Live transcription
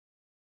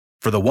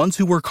For the ones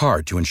who work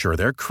hard to ensure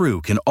their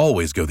crew can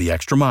always go the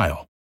extra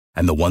mile,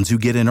 and the ones who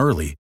get in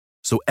early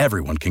so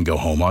everyone can go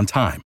home on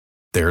time,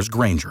 there's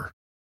Grainger,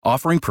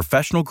 offering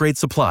professional-grade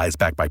supplies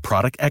backed by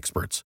product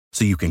experts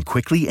so you can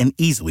quickly and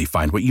easily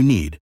find what you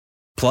need.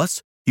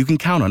 Plus, you can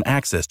count on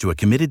access to a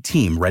committed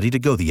team ready to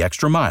go the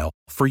extra mile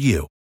for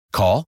you.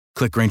 Call,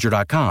 click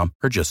Grainger.com,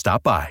 or just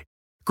stop by.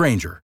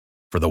 Grainger,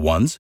 for the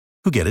ones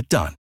who get it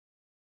done.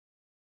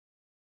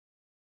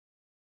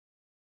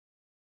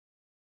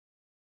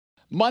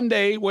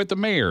 Monday with the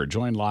mayor,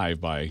 joined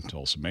live by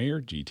Tulsa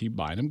Mayor GT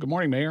Bynum. Good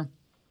morning, Mayor.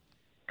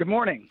 Good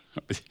morning.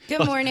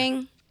 Good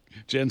morning.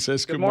 Jen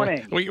says good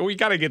morning. We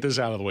got to get this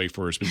out of the way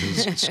first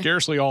because it's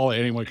scarcely all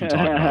anyone can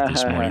talk about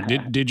this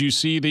morning. Did you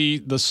see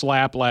the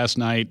slap last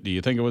night? Do you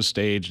think it was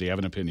staged? Do you have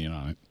an opinion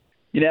on it?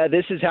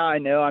 This is how I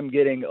know I'm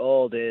getting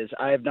old is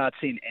I have not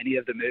seen any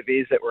of the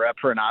movies that were up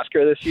for an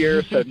Oscar this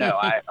year. So, no,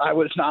 I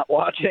was not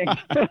watching.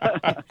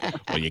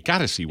 Well, you got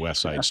to see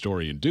West Side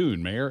Story and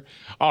Dune, Mayor.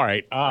 All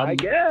right. I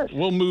guess.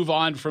 We'll move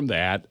on from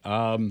that.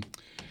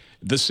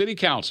 The city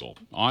council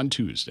on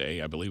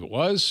Tuesday, I believe it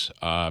was,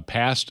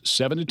 passed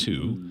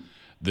 7-2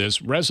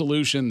 this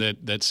resolution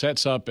that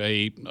sets up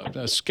a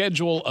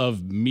schedule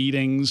of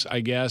meetings, I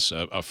guess,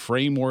 a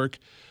framework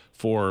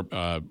for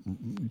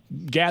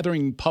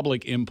gathering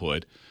public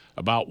input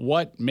about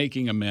what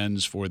making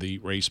amends for the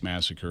Race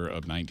Massacre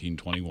of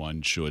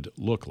 1921 should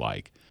look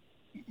like.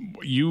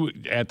 You,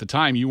 at the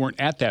time, you weren't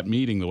at that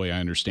meeting the way I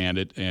understand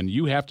it, and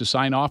you have to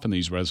sign off on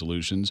these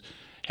resolutions.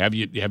 Have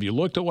you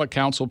looked at what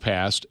council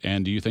passed,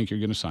 and do you think you're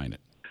going to sign it?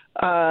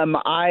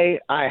 I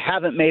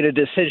haven't made a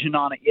decision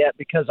on it yet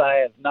because I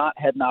have not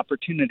had an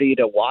opportunity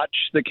to watch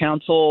the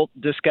council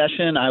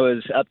discussion. I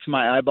was up to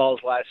my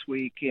eyeballs last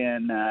week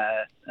in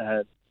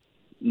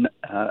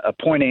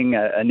appointing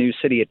a new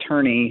city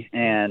attorney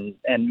and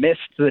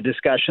missed the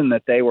discussion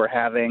that they were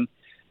having.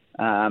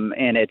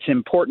 And it's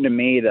important to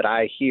me that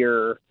I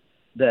hear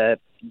the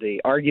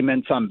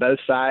arguments on both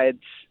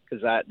sides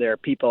because there are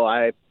people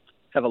I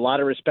have a lot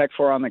of respect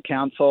for on the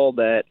council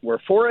that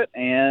were for it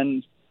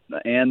and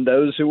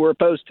those who were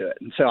opposed to it.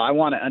 And so I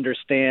want to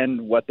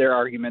understand what their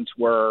arguments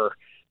were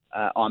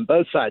on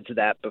both sides of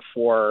that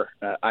before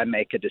I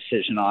make a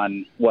decision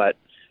on what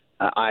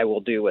I will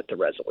do with the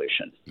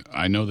resolution.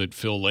 I know that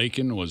Phil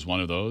Lakin was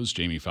one of those,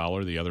 Jamie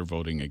Fowler, the other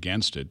voting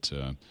against it.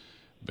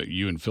 But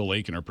you and Phil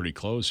Lakin are pretty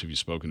close. Have you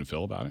spoken to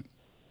Phil about it?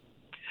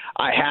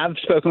 I have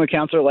spoken with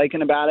Councilor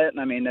Lakin about it. And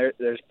I mean,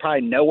 there's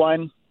probably no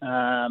one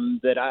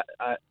that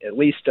I at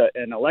least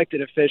an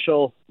elected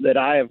official that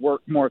I have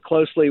worked more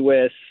closely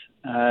with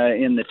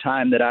in the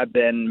time that I've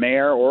been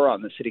mayor or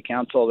on the city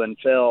council than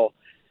Phil.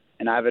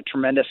 And I have a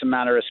tremendous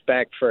amount of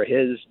respect for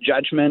his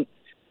judgment.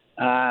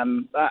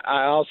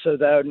 I also,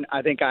 though,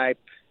 I think I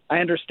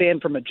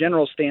understand from a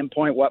general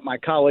standpoint what my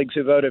colleagues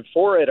who voted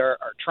for it are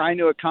trying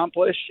to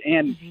accomplish.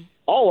 And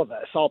all of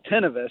us, all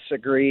 10 of us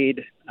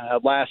agreed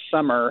last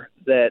summer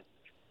that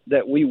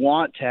we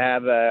want to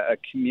have a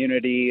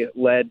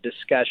community-led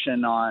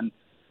discussion on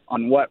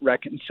what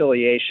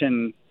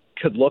reconciliation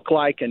could look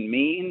like and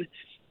mean.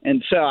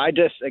 And so I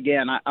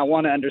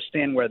want to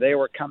understand where they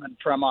were coming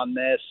from on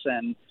this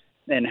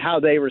and how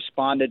they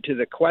responded to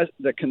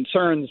the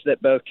concerns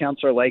that both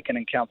Councilor Lakin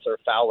and Councilor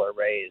Fowler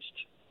raised.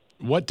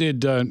 What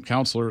did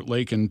Councilor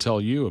Lakin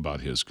tell you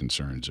about his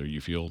concerns? Or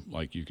you feel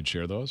like you could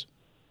share those?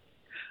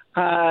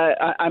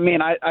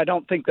 I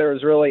don't think there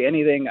was really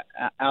anything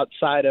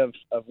outside of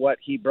what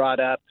he brought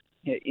up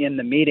in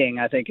the meeting.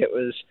 I think it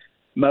was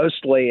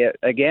mostly,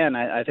 again,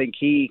 I think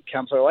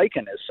Councilor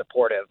Lakin is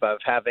supportive of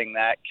having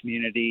that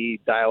community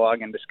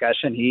dialogue and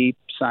discussion. He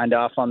signed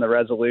off on the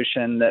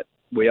resolution that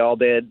we all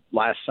did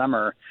last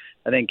summer.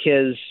 I think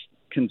his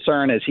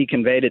concern, as he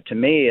conveyed it to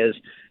me, is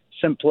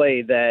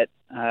simply that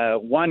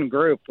one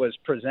group was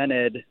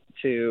presented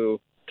to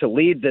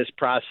lead this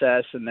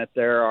process and that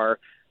there are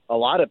a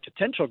lot of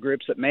potential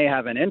groups that may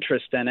have an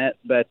interest in it,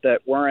 but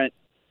that weren't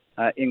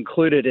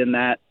included in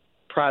that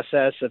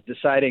process of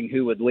deciding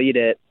who would lead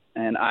it.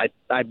 And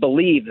I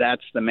believe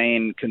that's the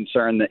main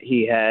concern that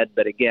he had.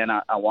 But again,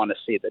 I want to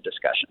see the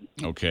discussion.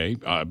 Okay.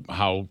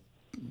 How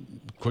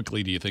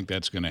quickly do you think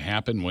that's going to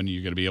happen? When are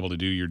you going to be able to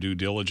do your due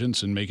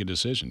diligence and make a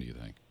decision, do you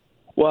think?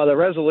 Well, the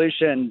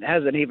resolution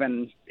hasn't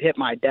even hit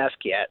my desk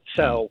yet.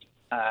 So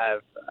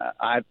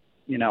I'll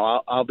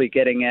be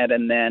getting it.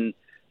 And then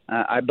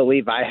I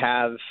believe I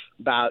have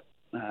about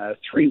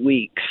 3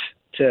 weeks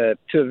to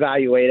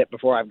evaluate it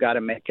before I've got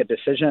to make a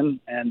decision.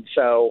 And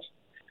so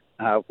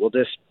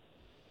this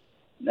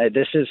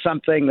is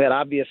something that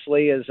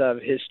obviously is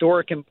of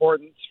historic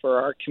importance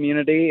for our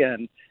community.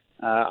 And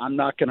I'm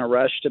not going to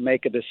rush to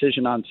make a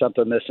decision on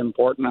something this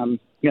important. I'm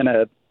going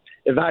to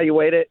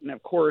evaluate it. And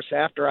of course,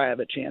 after I have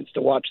a chance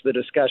to watch the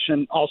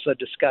discussion, also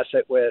discuss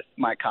it with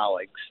my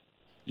colleagues.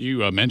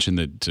 You mentioned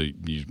that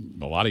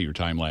a lot of your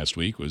time last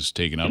week was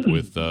taken up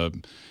with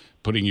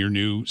putting your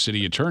new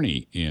city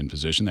attorney in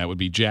position. That would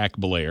be Jack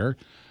Blair.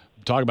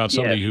 Talk about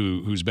somebody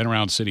who's been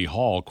around City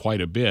Hall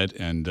quite a bit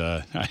and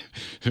I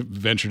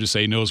venture to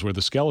say knows where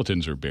the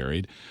skeletons are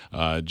buried.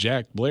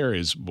 Jack Blair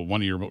is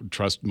one of your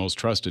most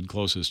trusted,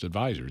 closest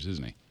advisors,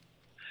 isn't he?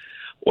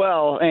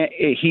 Well,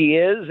 he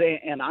is,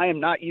 and I am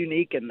not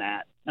unique in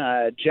that.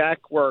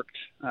 Jack worked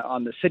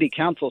on the city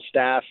council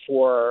staff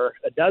for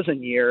a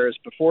dozen years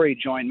before he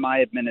joined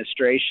my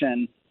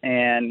administration,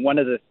 and one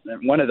of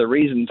the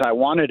reasons I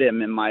wanted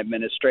him in my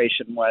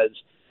administration was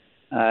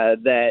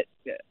that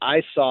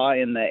I saw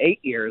in the 8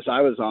 years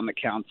I was on the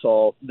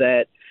council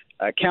that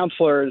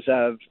counselors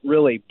of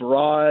really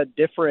broad,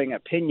 differing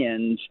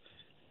opinions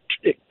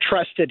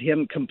trusted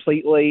him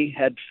completely,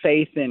 had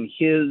faith in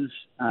his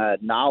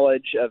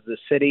knowledge of the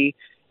city,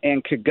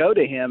 and could go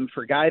to him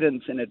for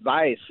guidance and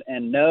advice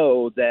and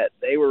know that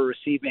they were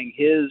receiving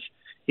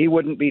he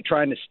wouldn't be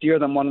trying to steer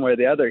them one way or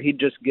the other. He'd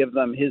just give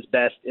them his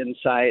best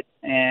insight.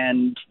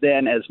 And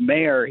then as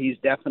mayor, he's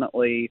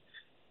definitely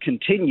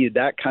continued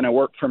that kind of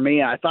work for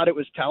me. I thought it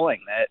was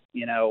telling that,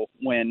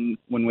 when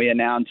we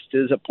announced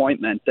his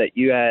appointment, that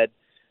you had,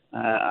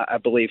 I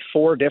believe,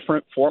 4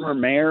 different former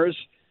mayors,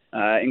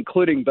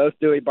 including both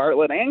Dewey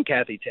Bartlett and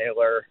Kathy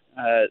Taylor,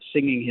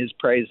 singing his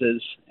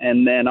praises.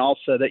 And then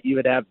also that you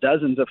would have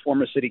dozens of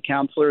former city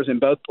councilors in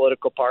both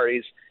political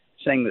parties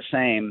saying the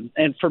same.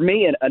 And for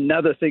me,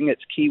 another thing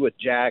that's key with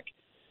Jack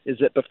is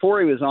that before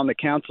he was on the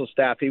council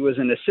staff, he was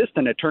an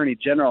assistant attorney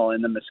general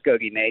in the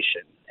Muskogee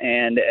Nation.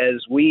 And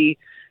as we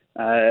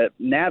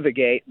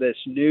navigate this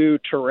new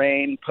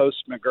terrain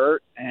post-McGirt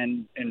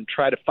and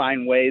try to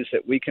find ways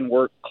that we can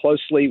work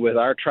closely with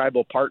our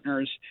tribal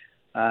partners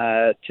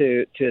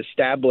to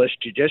establish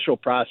judicial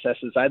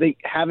processes, I think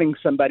having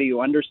somebody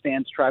who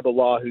understands tribal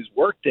law, who's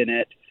worked in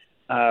it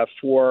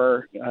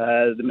for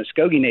the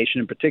Muskogee Nation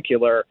in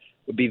particular,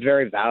 would be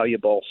very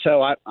valuable.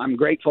 So I'm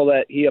grateful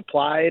that he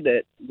applied.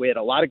 We had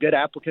a lot of good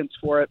applicants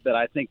for it, but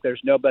I think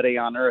there's nobody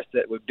on earth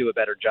that would do a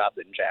better job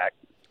than Jack.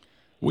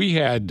 We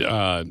had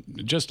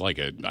just like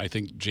I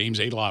think James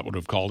Adelot would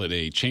have called it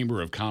a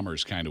Chamber of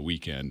Commerce kind of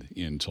weekend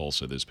in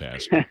Tulsa this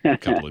past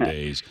couple of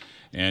days.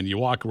 And you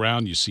walk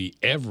around, you see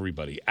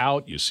everybody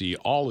out, you see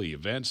all the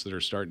events that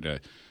are starting to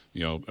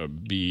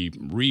be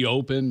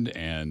reopened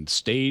and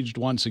staged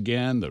once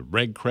again. The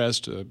Red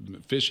Crest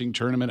fishing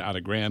tournament out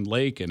of Grand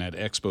Lake and at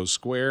Expo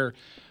Square.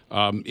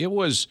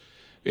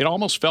 It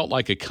almost felt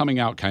like a coming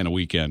out kind of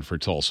weekend for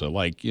Tulsa,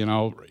 like,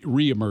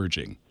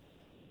 reemerging.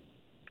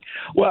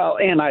 Well,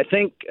 and I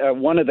think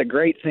one of the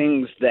great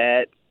things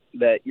that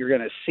you're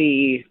going to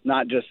see,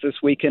 not just this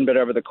weekend, but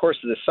over the course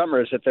of the summer,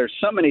 is that there's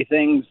so many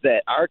things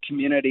that our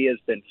community has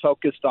been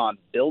focused on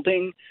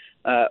building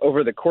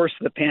over the course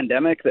of the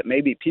pandemic that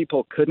maybe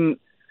people couldn't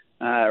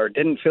or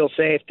didn't feel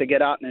safe to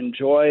get out and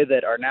enjoy,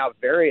 that are now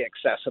very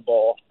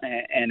accessible.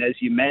 And as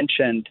you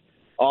mentioned,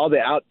 all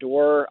the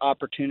outdoor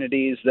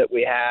opportunities that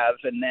we have.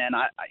 And then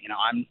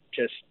I'm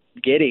just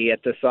giddy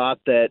at the thought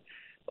that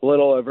a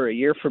little over a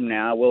year from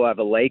now, we'll have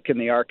a lake in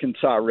the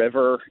Arkansas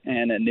River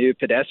and a new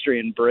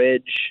pedestrian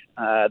bridge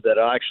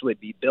that'll actually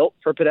be built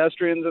for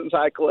pedestrians and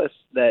cyclists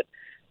that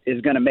is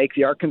going to make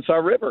the Arkansas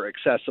River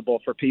accessible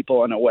for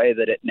people in a way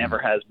that it never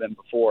has been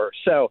before.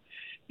 So,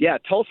 yeah,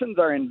 Tulsans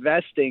are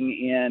investing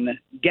in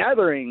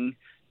gathering.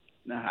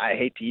 I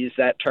hate to use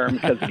that term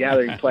because the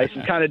gathering place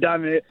is kind of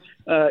dumb.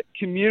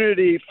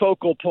 Community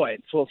focal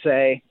points, we'll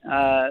say.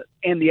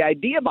 And the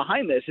idea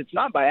behind this, it's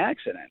not by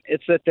accident.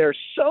 It's that there's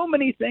so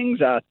many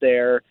things out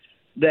there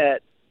that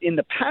in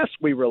the past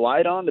we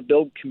relied on to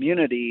build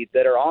community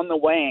that are on the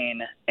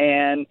wane,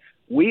 and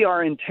we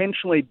are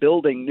intentionally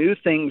building new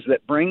things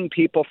that bring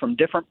people from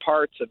different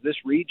parts of this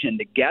region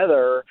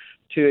together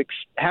to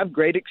have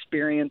great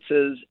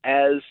experiences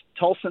as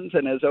Tulsans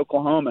and as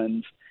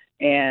Oklahomans.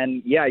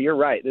 And, yeah, you're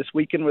right. This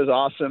weekend was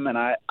awesome, and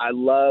I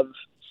love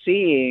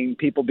seeing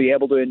people be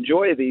able to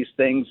enjoy these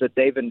things that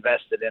they've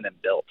invested in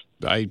and built.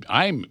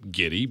 I'm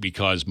giddy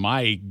because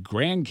my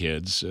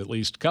grandkids, at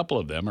least a couple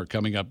of them, are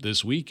coming up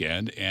this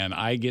weekend, and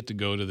I get to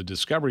go to the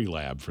Discovery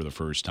Lab for the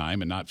first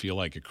time and not feel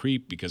like a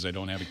creep because I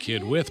don't have a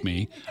kid with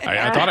me.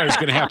 I thought I was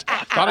going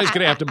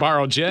to have to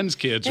borrow Jen's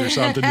kids or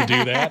something to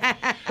do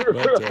that.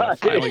 But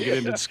finally get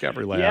into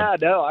Discovery Lab. Yeah,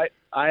 no,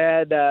 I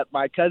had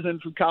my cousin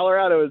from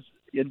Colorado was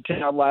in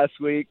town last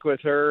week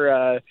with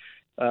her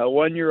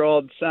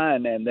 1-year-old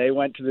son, and they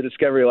went to the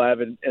Discovery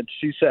Lab, and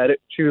she said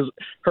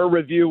her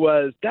review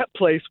was, that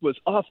place was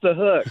off the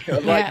hook. I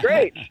was like,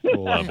 great.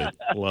 Love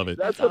it.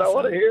 That's what awesome. I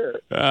want to hear.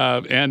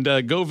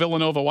 And go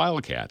Villanova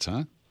Wildcats,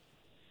 huh?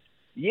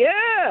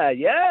 Yeah,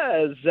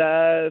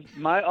 as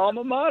my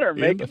alma mater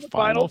making the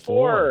Final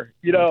Four.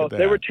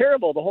 They were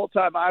terrible the whole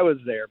time I was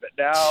there, but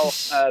now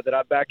that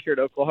I'm back here in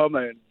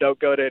Oklahoma and don't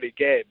go to any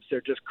games,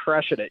 they're just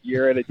crushing it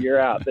year in and year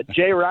out. But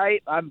Jay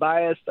Wright, I'm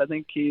biased. I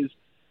think he's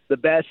the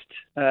best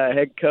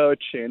head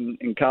coach in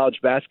college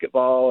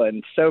basketball,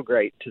 and so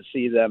great to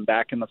see them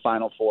back in the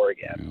Final Four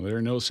again. Well, there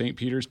are no St.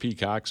 Peter's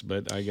Peacocks,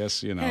 but I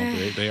guess,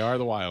 they are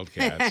the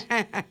Wildcats.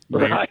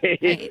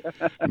 Right.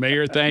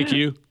 Mayor, thank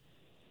you.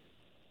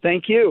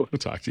 Thank you. We'll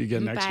talk to you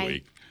again next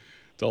week.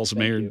 Tulsa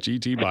Mayor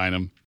GT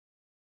Bynum.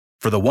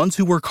 For the ones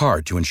who work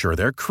hard to ensure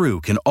their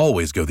crew can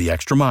always go the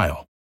extra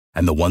mile,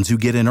 and the ones who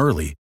get in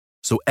early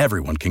so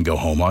everyone can go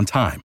home on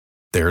time,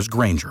 there's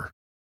Grainger,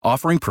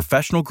 offering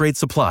professional-grade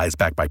supplies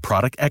backed by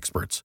product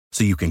experts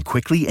so you can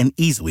quickly and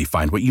easily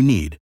find what you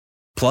need.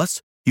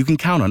 Plus, you can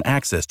count on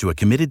access to a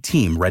committed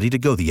team ready to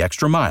go the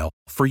extra mile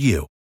for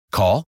you.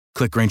 Call,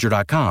 click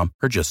Grainger.com,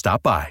 or just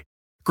stop by.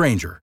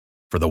 Grainger,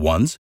 for the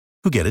ones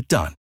who get it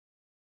done.